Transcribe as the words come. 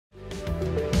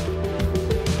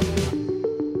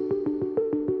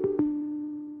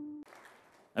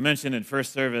I mentioned in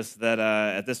first service that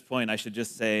at this point I should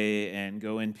just say, and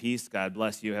go in peace. God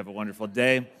bless you. Have a wonderful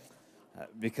day.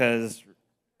 Because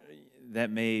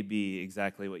that may be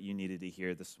exactly what you needed to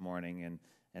hear this morning.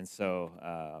 And so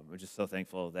we're just so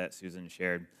thankful that Susan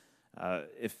shared.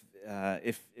 If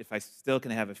I still can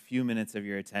have a few minutes of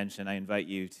your attention, I invite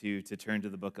you to turn to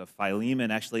the book of Philemon.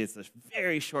 Actually, it's a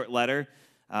very short letter.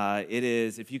 It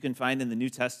is, if you can find in the New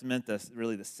Testament,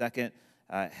 really the second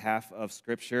half of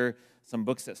Scripture, some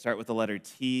books that start with the letter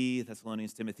T,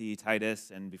 Thessalonians, Timothy, Titus,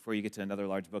 and before you get to another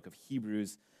large book of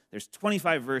Hebrews, there's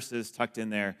 25 verses tucked in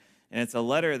there, and it's a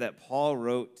letter that Paul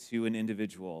wrote to an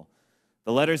individual.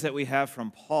 The letters that we have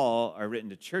from Paul are written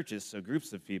to churches, so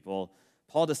groups of people.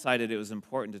 Paul decided it was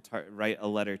important to write a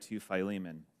letter to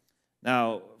Philemon.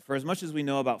 Now, for as much as we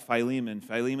know about Philemon,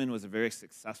 Philemon was a very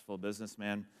successful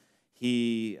businessman.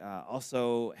 He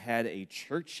also had a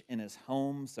church in his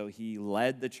home, so he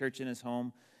led the church in his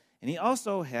home. And he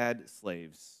also had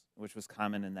slaves, which was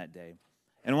common in that day.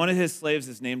 And one of his slaves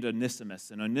is named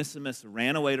Onesimus. And Onesimus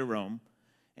ran away to Rome,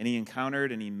 and he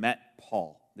encountered and he met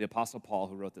Paul, the Apostle Paul,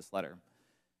 who wrote this letter.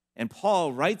 And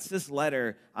Paul writes this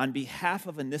letter on behalf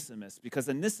of Onesimus because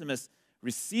Onesimus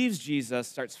receives Jesus,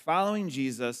 starts following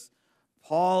Jesus.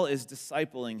 Paul is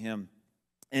discipling him.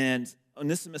 And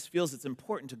Onesimus feels it's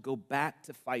important to go back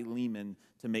to Philemon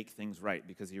to make things right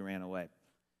because he ran away.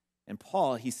 And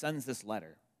Paul, he sends this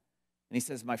letter. And he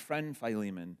says, my friend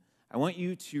Philemon, I want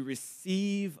you to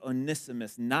receive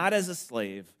Onesimus not as a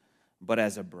slave, but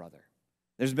as a brother.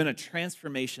 There's been a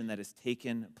transformation that has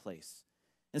taken place.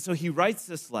 And so he writes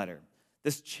this letter,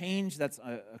 this change that's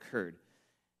occurred.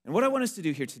 And what I want us to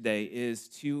do here today is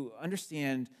to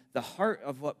understand the heart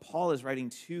of what Paul is writing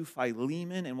to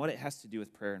Philemon and what it has to do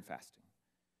with prayer and fasting.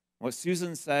 What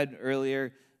Susan said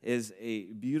earlier is a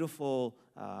beautiful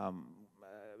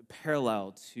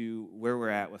parallel to where we're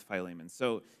at with Philemon.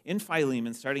 So in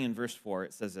Philemon, starting in verse 4,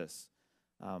 it says this.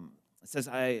 It says,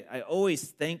 I always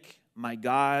thank my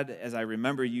God as I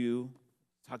remember you,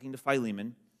 talking to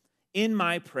Philemon, in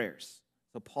my prayers.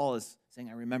 So Paul is saying,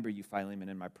 I remember you, Philemon,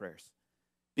 in my prayers.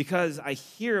 Because I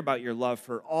hear about your love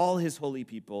for all his holy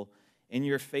people and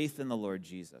your faith in the Lord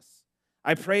Jesus.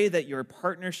 I pray that your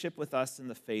partnership with us in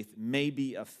the faith may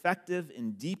be effective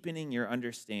in deepening your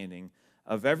understanding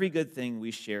of every good thing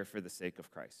we share for the sake of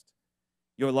Christ.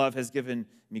 Your love has given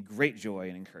me great joy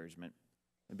and encouragement,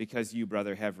 because you,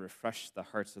 brother, have refreshed the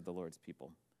hearts of the Lord's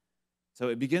people. So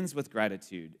it begins with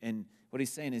gratitude. And what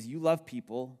he's saying is, you love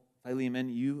people, Philemon,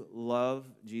 you love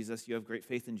Jesus, you have great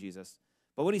faith in Jesus.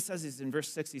 But what he says is in verse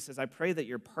 6, he says, I pray that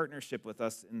your partnership with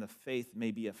us in the faith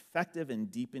may be effective in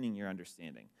deepening your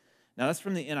understanding. Now, that's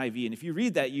from the NIV. And if you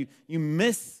read that, you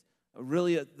miss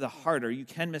really the heart, or you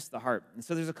can miss the heart. And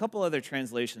so there's a couple other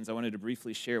translations I wanted to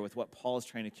briefly share with what Paul is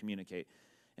trying to communicate.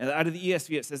 And out of the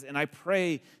ESV, it says, and I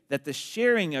pray that the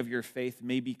sharing of your faith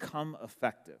may become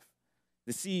effective.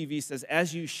 The CEV says,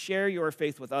 as you share your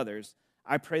faith with others,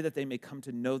 I pray that they may come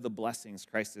to know the blessings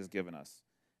Christ has given us.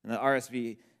 And the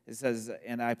RSV, it says,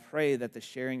 and I pray that the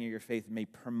sharing of your faith may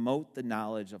promote the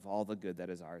knowledge of all the good that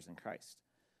is ours in Christ.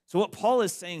 So what Paul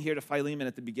is saying here to Philemon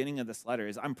at the beginning of this letter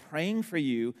is, I'm praying for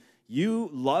you. You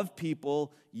love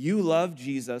people. You love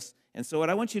Jesus. And so what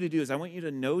I want you to do is I want you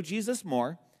to know Jesus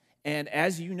more. And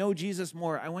as you know Jesus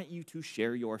more, I want you to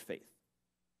share your faith.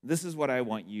 This is what I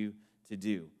want you to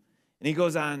do. And he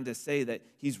goes on to say that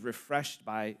he's refreshed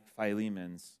by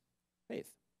Philemon's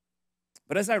faith.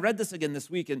 But as I read this again this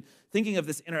week and thinking of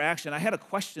this interaction, I had a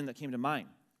question that came to mind.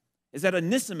 Is that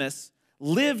Onesimus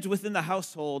lived within the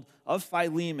household of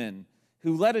Philemon,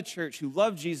 who led a church, who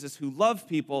loved Jesus, who loved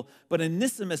people, but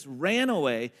Onesimus ran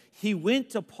away. He went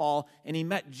to Paul, and he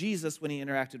met Jesus when he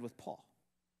interacted with Paul.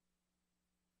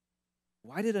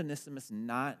 Why did Onesimus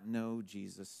not know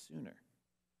Jesus sooner?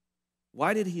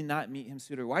 Why did he not meet him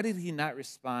sooner? Why did he not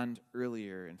respond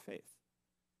earlier in faith?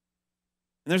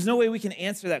 And there's no way we can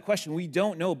answer that question. We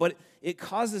don't know, but it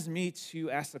causes me to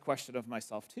ask the question of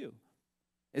myself too.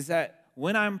 Is that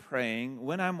when I'm praying,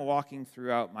 when I'm walking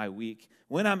throughout my week,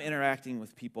 when I'm interacting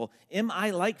with people, am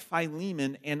I like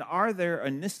Philemon, and are there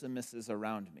Onesimuses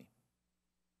around me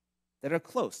that are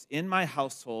close in my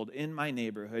household, in my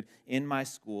neighborhood, in my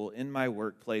school, in my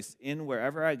workplace, in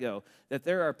wherever I go, that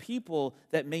there are people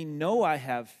that may know I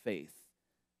have faith,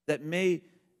 that may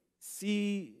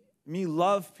see me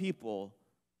love people,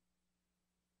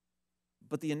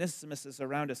 but the Onesimuses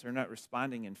around us are not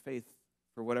responding in faith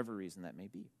for whatever reason that may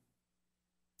be.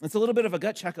 It's a little bit of a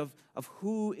gut check of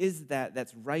who is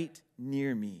that's right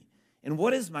near me. And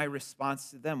what is my response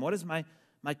to them? What is my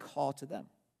call to them?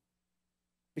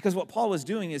 Because what Paul was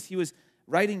doing is he was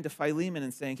writing to Philemon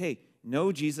and saying, hey,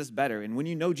 know Jesus better. And when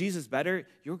you know Jesus better,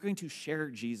 you're going to share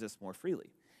Jesus more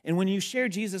freely. And when you share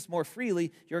Jesus more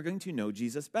freely, you're going to know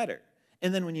Jesus better.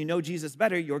 And then when you know Jesus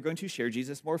better, you're going to share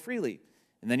Jesus more freely.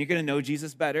 And then you're going to know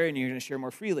Jesus better, and you're going to share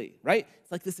more freely, right?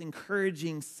 It's like this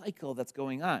encouraging cycle that's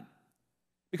going on.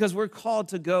 Because we're called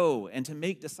to go and to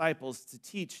make disciples, to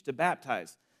teach, to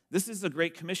baptize. This is the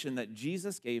great commission that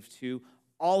Jesus gave to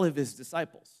all of his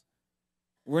disciples.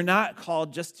 We're not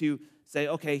called just to say,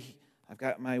 okay, I've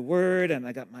got my word, and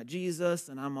I got my Jesus,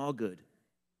 and I'm all good.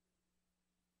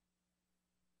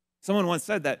 Someone once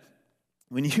said that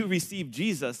when you receive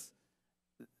Jesus,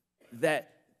 that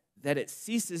it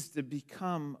ceases to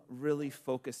become really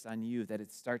focused on you, that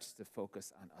it starts to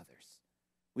focus on others.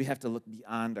 We have to look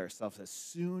beyond ourselves. As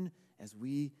soon as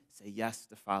we say yes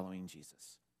to following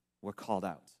Jesus, we're called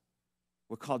out.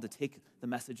 We're called to take the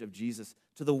message of Jesus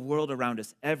to the world around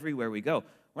us everywhere we go.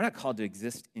 We're not called to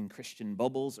exist in Christian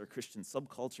bubbles or Christian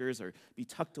subcultures or be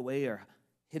tucked away or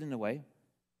hidden away.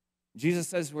 Jesus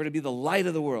says we're to be the light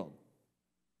of the world.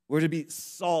 We're to be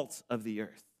salt of the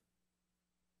earth.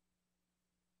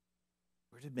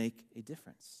 We're to make a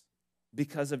difference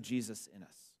because of Jesus in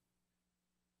us.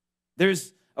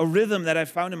 There's a rhythm that I've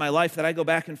found in my life that I go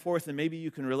back and forth, and maybe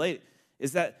you can relate,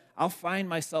 is that I'll find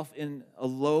myself in a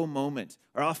low moment,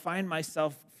 or I'll find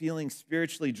myself feeling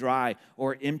spiritually dry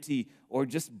or empty or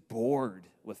just bored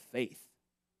with faith.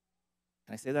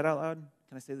 Can I say that out loud?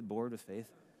 Can I say that bored with faith?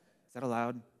 Is that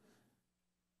allowed?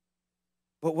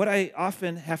 But what I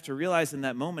often have to realize in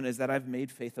that moment is that I've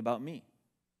made faith about me.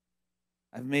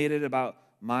 I've made it about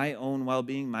my own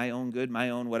well-being, my own good,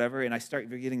 my own whatever, and I start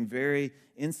getting very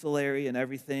insulary and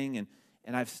everything,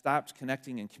 and I've stopped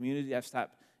connecting in community. I've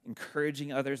stopped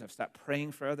encouraging others. I've stopped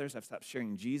praying for others. I've stopped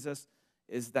sharing Jesus.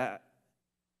 Is that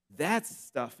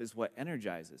stuff is what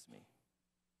energizes me.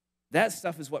 That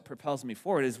stuff is what propels me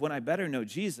forward, is when I better know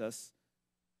Jesus,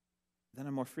 then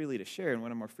I'm more freely to share, and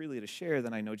when I'm more freely to share,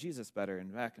 then I know Jesus better,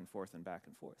 and back and forth and back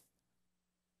and forth.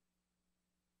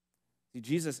 See,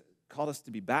 Jesus called us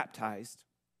to be baptized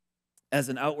as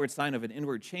an outward sign of an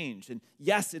inward change. And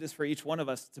yes, it is for each one of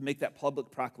us to make that public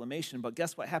proclamation, but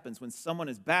guess what happens? When someone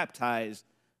is baptized,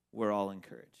 we're all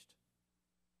encouraged.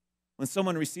 When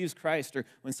someone receives Christ, or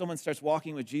when someone starts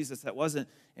walking with Jesus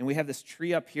and we have this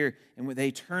tree up here, and when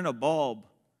they turn a bulb,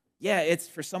 yeah, it's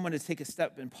for someone to take a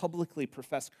step and publicly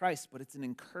profess Christ, but it's an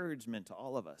encouragement to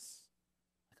all of us.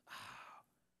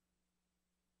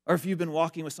 Or if you've been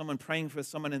walking with someone, praying for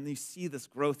someone, and you see this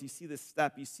growth, you see this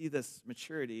step, you see this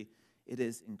maturity, it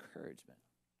is encouragement.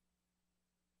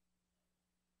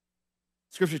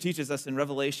 Scripture teaches us in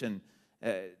Revelation,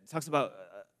 it talks about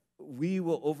we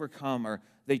will overcome, or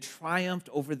they triumphed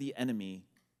over the enemy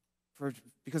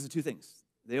because of two things.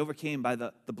 They overcame by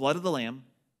the blood of the Lamb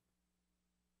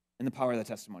and the power of the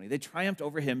testimony. They triumphed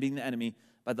over him, being the enemy,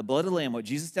 by the blood of the Lamb, what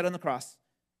Jesus did on the cross,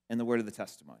 and the word of the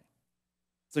testimony.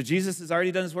 So Jesus has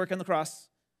already done his work on the cross.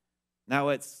 Now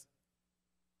it's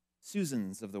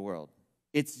Susans of the world.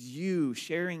 It's you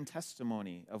sharing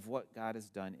testimony of what God has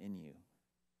done in you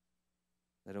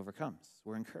that overcomes.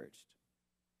 We're encouraged.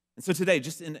 And so today,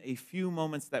 just in a few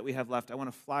moments that we have left, I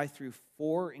want to fly through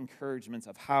 4 encouragements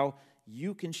of how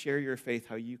you can share your faith,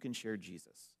 how you can share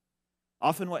Jesus.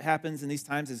 Often what happens in these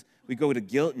times is we go to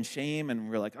guilt and shame, and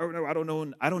we're like, oh, no, I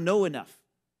don't know enough.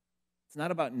 It's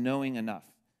not about knowing enough.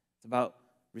 It's about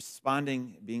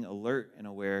responding, being alert and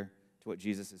aware to what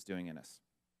Jesus is doing in us.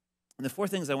 And the 4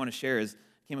 things I want to share is,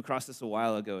 I came across this a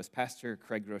while ago, is Pastor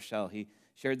Craig Groeschel. He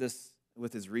shared this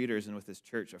with his readers and with his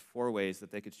church of 4 ways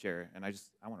that they could share, and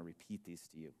I want to repeat these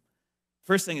to you.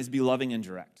 First thing is be loving and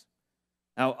direct.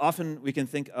 Now, often we can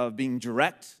think of being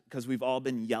direct because we've all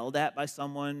been yelled at by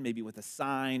someone, maybe with a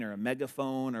sign or a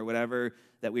megaphone or whatever,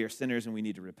 that we are sinners and we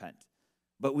need to repent.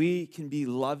 But we can be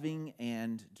loving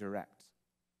and direct.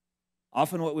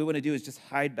 Often what we want to do is just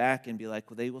hide back and be like,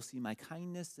 well, they will see my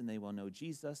kindness and they will know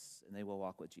Jesus and they will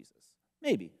walk with Jesus.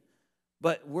 Maybe.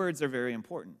 But words are very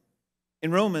important.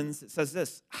 In Romans, it says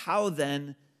this: how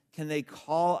then can they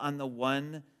call on the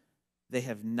one they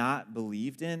have not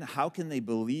believed in? How can they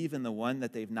believe in the one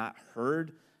that they've not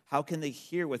heard? How can they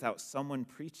hear without someone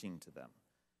preaching to them?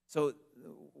 So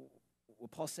what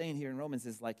Paul's saying here in Romans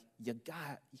is like, you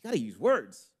got to use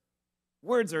words.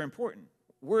 Words are important.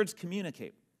 Words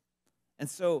communicate. And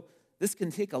so this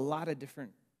can take a lot of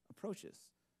different approaches.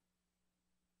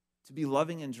 To be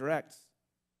loving and direct,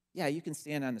 yeah, you can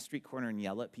stand on the street corner and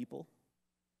yell at people.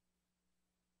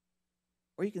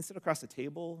 Or you can sit across a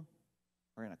table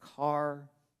or in a car,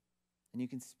 and you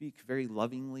can speak very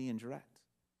lovingly and direct.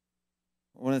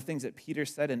 One of the things that Peter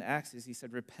said in Acts is he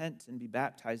said, repent and be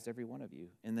baptized, every one of you,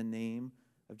 in the name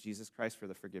of Jesus Christ for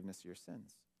the forgiveness of your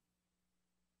sins.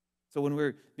 So when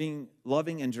we're being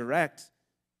loving and direct,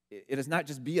 it is not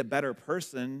just be a better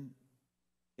person.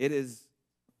 It is,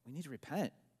 we need to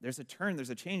repent. There's a turn, there's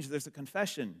a change, there's a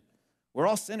confession. We're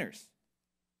all sinners,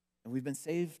 and we've been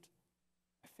saved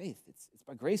by faith. It's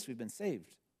by grace we've been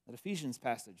saved. That Ephesians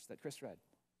passage that Kris read.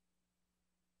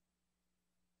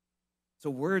 So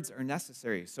words are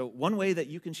necessary. So one way that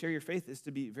you can share your faith is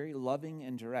to be very loving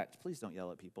and direct. Please don't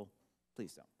yell at people.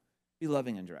 Please don't. Be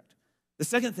loving and direct. The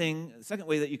second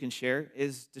way that you can share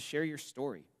is to share your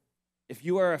story. If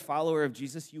you are a follower of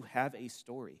Jesus, you have a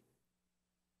story.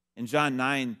 In John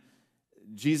 9,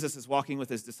 Jesus is walking with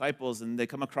his disciples, and they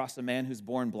come across a man who's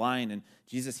born blind, and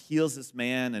Jesus heals this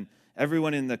man, and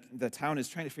everyone in the town is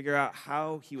trying to figure out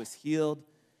how he was healed,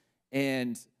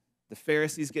 and the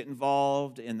Pharisees get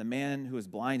involved, and the man who is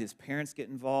blind, his parents get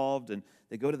involved, and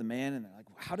they go to the man, and they're like,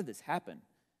 how did this happen?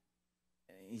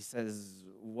 And he says,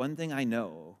 one thing I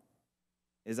know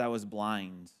is I was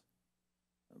blind,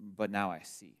 but now I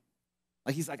see.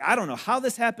 Like he's like, I don't know how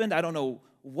this happened, I don't know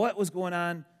what was going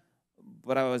on,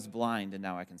 but I was blind, and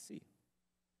now I can see.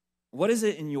 What is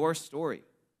it in your story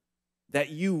that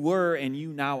you were and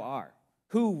you now are?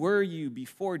 Who were you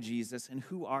before Jesus, and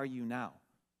who are you now?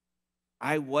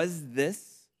 I was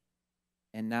this,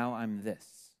 and now I'm this.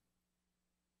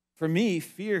 For me,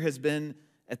 fear has been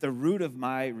at the root of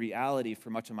my reality for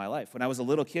much of my life. When I was a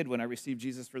little kid, when I received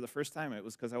Jesus for the first time, it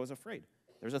was because I was afraid.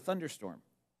 There was a thunderstorm.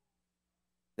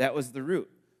 That was the root.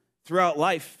 Throughout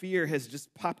life, fear has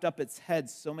just popped up its head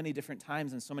so many different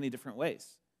times in so many different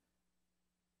ways.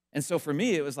 And so for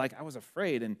me, it was like I was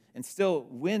afraid, and still,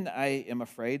 when I am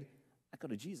afraid, I go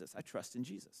to Jesus. I trust in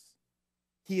Jesus.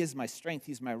 He is my strength.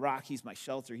 He's my rock. He's my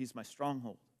shelter. He's my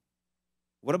stronghold.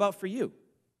 What about for you?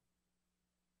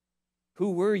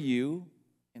 Who were you,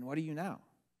 and what are you now?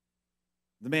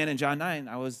 The man in John 9,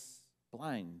 I was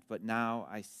blind, but now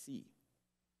I see.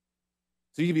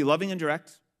 So you can be loving and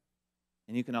direct,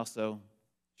 and you can also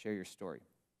share your story.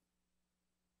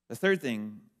 The third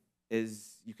thing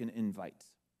is you can invite.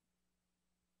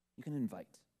 You can invite.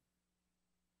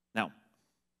 Now,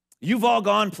 you've all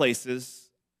gone places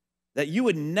that you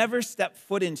would never step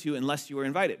foot into unless you were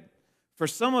invited. For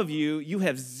some of you, you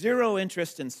have zero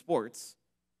interest in sports,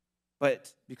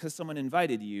 but because someone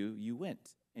invited you, you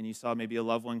went, and you saw maybe a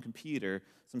loved one compete or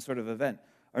some sort of event.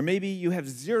 Or maybe you have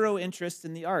zero interest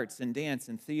in the arts and dance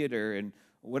and theater and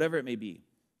whatever it may be,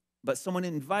 but someone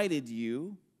invited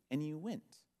you and you went.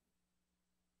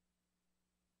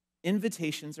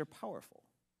 Invitations are powerful.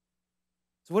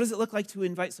 So what does it look like to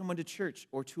invite someone to church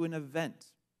or to an event?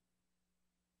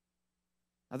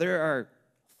 Now, there are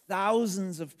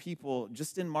thousands of people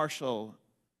just in Marshall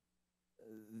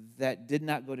that did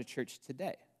not go to church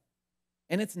today.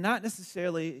 And it's not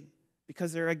necessarily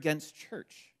because they're against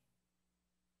church.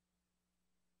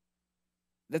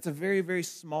 That's a very, very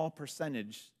small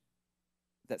percentage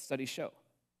that studies show,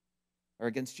 or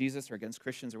against Jesus or against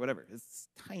Christians or whatever. It's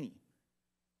tiny.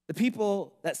 The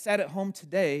people that sat at home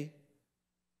today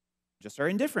just are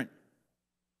indifferent.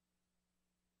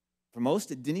 For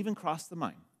most, it didn't even cross the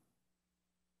mind.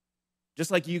 Just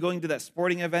like you going to that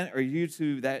sporting event or you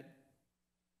to that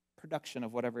production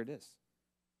of whatever it is.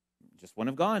 Just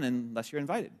wouldn't have gone unless you're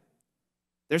invited.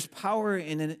 There's power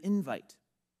in an invite,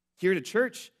 here to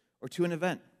church or to an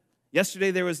event.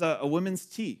 Yesterday there was a women's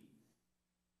tea.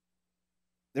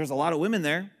 There's a lot of women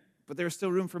there, but there's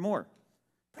still room for more.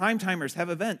 Prime timers have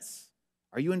events.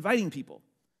 Are you inviting people?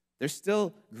 There's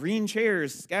still green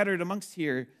chairs scattered amongst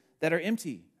here that are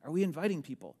empty. Are we inviting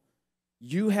people?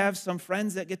 You have some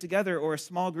friends that get together or a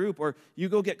small group, or you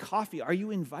go get coffee. Are you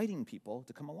inviting people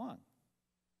to come along?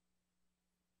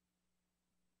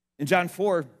 In John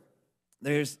 4,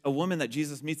 there's a woman that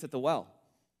Jesus meets at the well.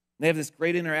 They have this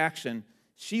great interaction.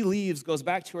 She leaves, goes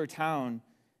back to her town,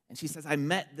 and she says, I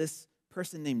met this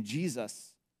person named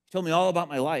Jesus. He told me all about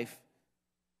my life.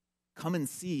 Come and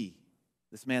see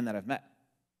this man that I've met.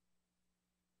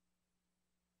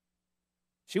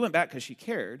 She went back because she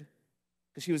cared,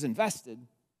 because she was invested.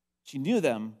 She knew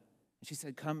them, and she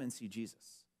said, come and see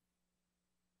Jesus.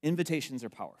 Invitations are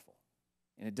powerful.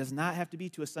 And it does not have to be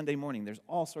to a Sunday morning. There's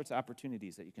all sorts of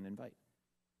opportunities that you can invite.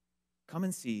 Come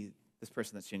and see this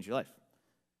person that's changed your life.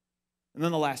 And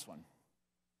then the last one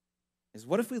is,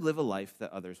 what if we live a life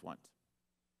that others want?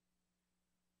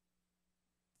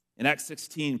 In Acts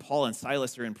 16, Paul and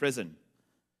Silas are in prison.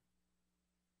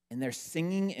 And they're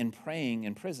singing and praying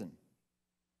in prison.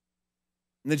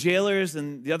 And the jailers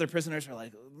and the other prisoners are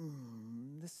like,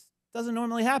 this doesn't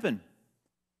normally happen.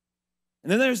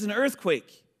 And then there's an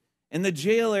earthquake. And the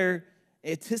jailer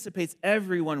anticipates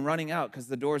everyone running out because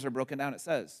the doors are broken down, it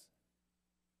says.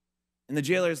 And the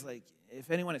jailer's like,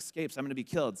 if anyone escapes, I'm going to be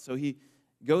killed. So he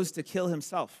goes to kill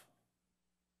himself.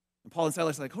 And Paul and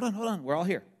Silas are like, hold on, we're all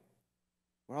here.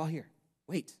 We're all here.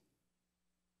 Wait.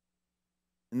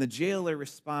 And the jailer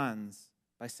responds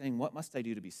by saying, what must I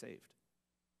do to be saved?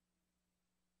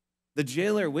 The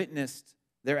jailer witnessed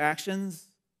their actions.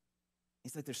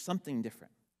 He's like, there's something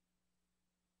different.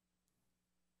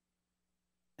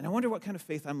 And I wonder what kind of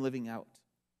faith I'm living out.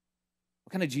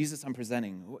 What kind of Jesus I'm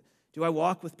presenting. Do I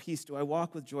walk with peace? Do I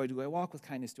walk with joy? Do I walk with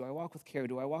kindness? Do I walk with care?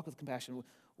 Do I walk with compassion?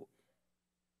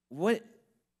 What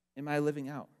am I living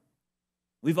out?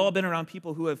 We've all been around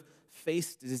people who have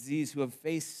faced disease, who have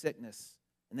faced sickness,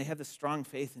 and they have this strong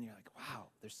faith, and you're like, wow,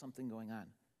 there's something going on.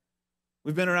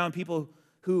 We've been around people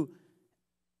who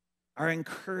are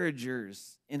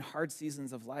encouragers in hard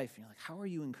seasons of life, and you're like, how are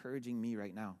you encouraging me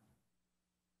right now?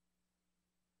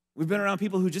 We've been around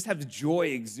people who just have joy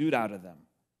exude out of them.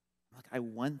 I'm like, I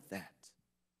want that.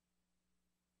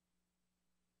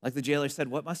 Like the jailer said,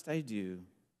 what must I do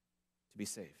to be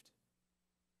saved?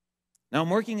 Now, I'm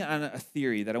working on a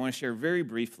theory that I want to share very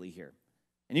briefly here.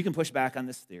 And you can push back on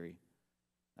this theory.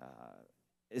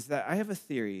 Is that I have a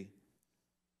theory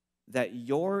that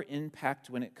your impact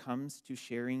when it comes to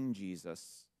sharing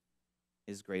Jesus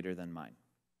is greater than mine.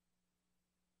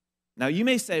 Now, you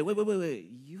may say,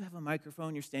 wait. You have a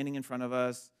microphone. You're standing in front of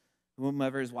us.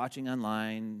 Whomever is watching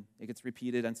online, it gets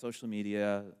repeated on social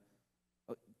media.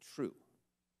 Oh, true.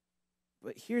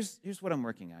 But here's what I'm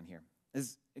working on here.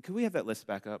 Could we have that list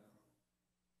back up?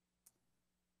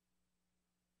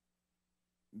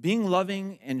 Being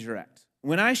loving and direct.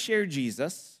 When I share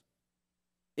Jesus,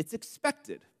 it's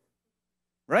expected,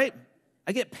 right?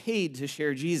 I get paid to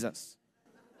share Jesus.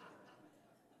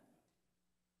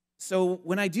 So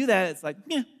when I do that, it's like,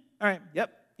 yeah, all right,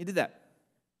 yep, you did that.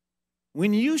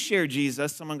 When you share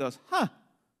Jesus, someone goes, huh.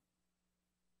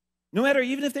 No matter,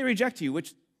 even if they reject you,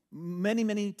 which many,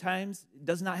 many times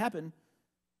does not happen,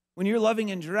 when you're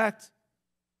loving and direct,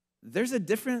 there's a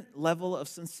different level of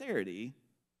sincerity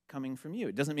coming from you.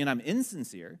 It doesn't mean I'm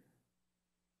insincere,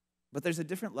 but there's a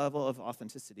different level of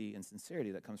authenticity and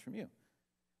sincerity that comes from you.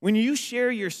 When you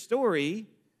share your story,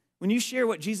 when you share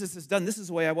what Jesus has done, this is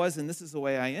the way I was and this is the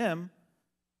way I am,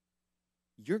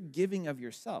 you're giving of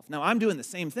yourself. Now, I'm doing the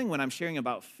same thing when I'm sharing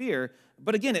about fear,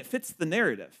 but again, it fits the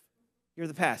narrative. You're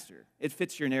the pastor. It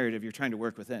fits your narrative you're trying to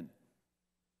work within.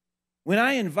 When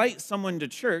I invite someone to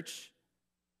church,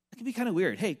 it can be kind of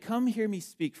weird. Hey, come hear me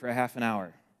speak for a half an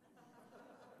hour.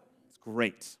 It's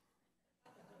great.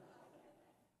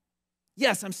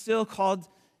 Yes, I'm still called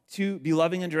to be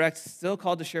loving and direct, still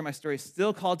called to share my story,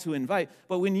 still called to invite.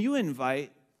 But when you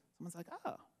invite, someone's like,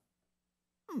 oh,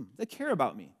 they care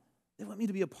about me. They want me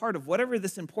to be a part of whatever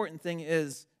this important thing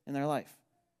is in their life.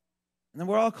 And then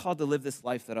we're all called to live this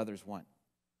life that others want.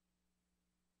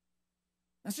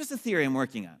 That's just a theory I'm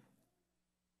working on.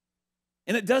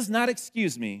 And it does not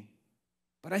excuse me,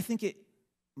 but I think it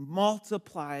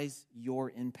multiplies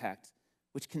your impact,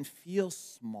 which can feel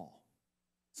small.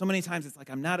 So many times it's like,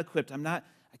 I'm not equipped, I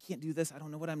can't do this, I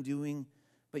don't know what I'm doing.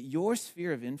 But your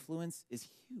sphere of influence is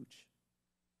huge.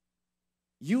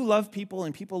 You love people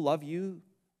and people love you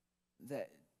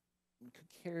that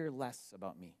could care less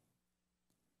about me.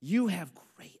 You have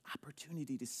great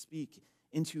opportunity to speak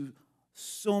into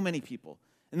so many people.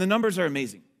 And the numbers are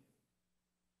amazing.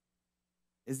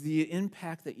 Is the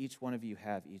impact that each one of you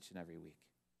have each and every week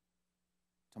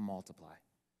to multiply.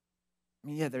 I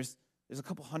mean, yeah, there's a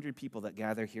couple hundred people that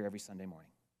gather here every Sunday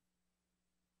morning.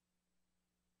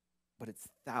 But it's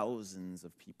thousands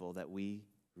of people that we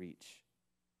reach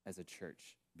as a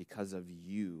church because of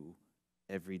you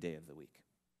every day of the week.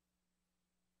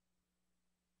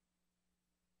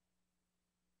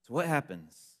 So what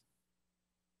happens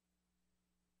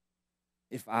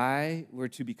if I were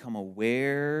to become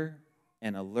aware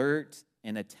and alert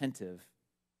and attentive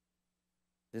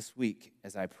this week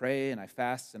as I pray and I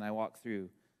fast and I walk through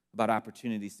about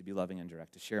opportunities to be loving and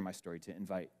direct, to share my story, to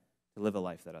invite, to live a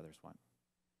life that others want?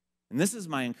 And this is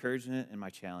my encouragement and my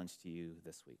challenge to you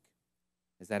this week,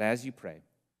 is that as you pray,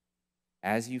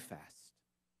 as you fast,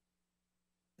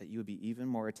 that you would be even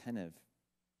more attentive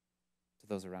to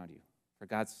those around you. For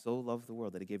God so loved the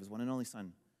world that he gave his one and only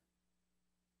Son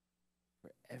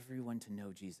for everyone to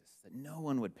know Jesus, that no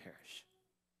one would perish.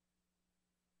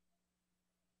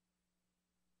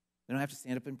 We don't have to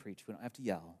stand up and preach. We don't have to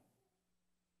yell.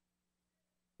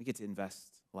 We get to invest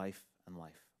life and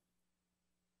life.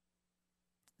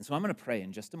 And so I'm going to pray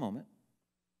in just a moment.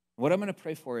 What I'm going to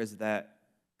pray for is that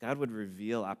God would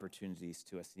reveal opportunities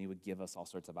to us, and he would give us all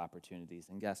sorts of opportunities.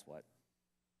 And guess what?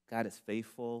 God is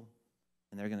faithful,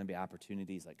 and there are going to be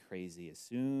opportunities like crazy as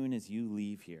soon as you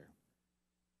leave here.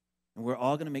 And we're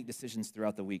all going to make decisions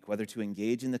throughout the week, whether to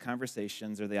engage in the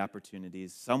conversations or the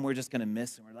opportunities. Some we're just going to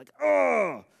miss, and we're like,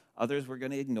 oh! Others we're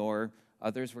going to ignore.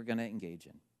 Others we're going to engage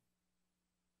in.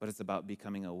 But it's about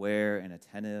becoming aware and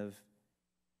attentive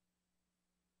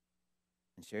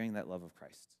and sharing that love of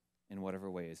Christ in whatever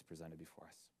way is presented before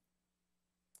us.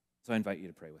 So I invite you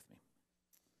to pray with me.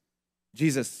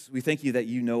 Jesus, we thank you that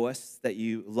you know us, that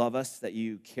you love us, that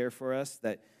you care for us,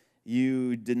 that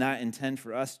you did not intend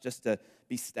for us just to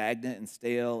be stagnant and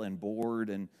stale and bored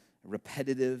and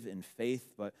repetitive in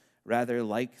faith, but rather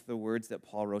like the words that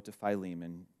Paul wrote to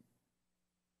Philemon.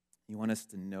 You want us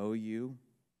to know you,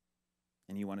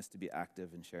 and you want us to be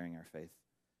active in sharing our faith.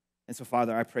 And so,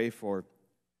 Father, I pray for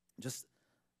just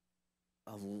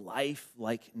a life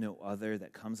like no other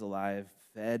that comes alive,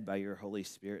 fed by your Holy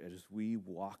Spirit as we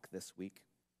walk this week.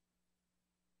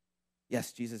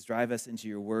 Yes, Jesus, drive us into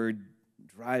your word,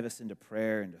 drive us into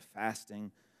prayer, into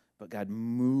fasting, but God,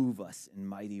 move us in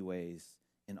mighty ways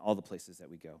in all the places that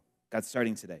we go. God,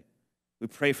 starting today, we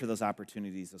pray for those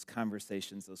opportunities, those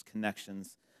conversations, those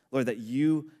connections, Lord, that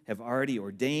you have already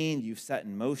ordained, you've set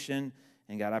in motion,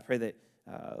 and God, I pray that,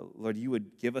 Lord, you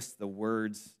would give us the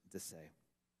words to say.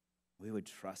 We would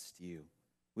trust you.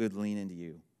 We would lean into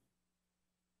you.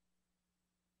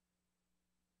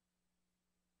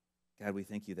 God, we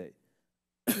thank you that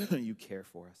you care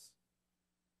for us.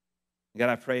 God,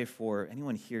 I pray for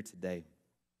anyone here today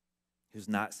who's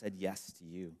not said yes to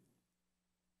you.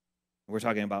 We're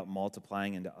talking about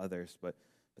multiplying into others, but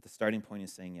the starting point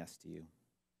is saying yes to you.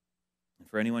 And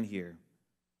for anyone here,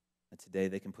 that today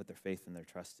they can put their faith and their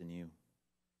trust in you.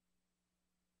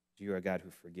 You are a God who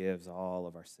forgives all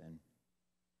of our sin.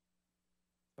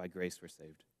 By grace we're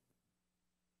saved.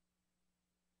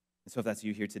 And so if that's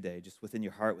you here today, just within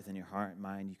your heart and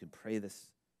mind, you can pray this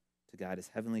to God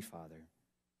as Heavenly Father.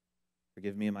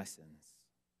 Forgive me of my sins.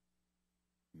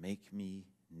 Make me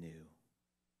new.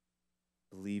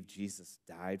 Believe Jesus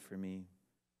died for me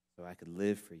so I could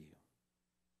live for you.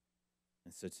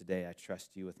 And so today I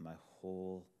trust you with my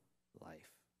whole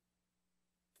life.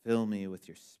 Fill me with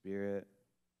your Spirit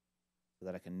so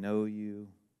that I can know you,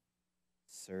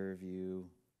 serve you,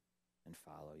 and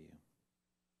follow you.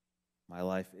 My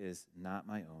life is not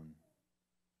my own.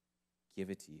 Give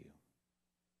it to you.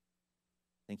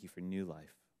 Thank you for new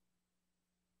life.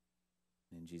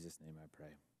 In Jesus' name I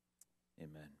pray.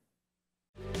 Amen.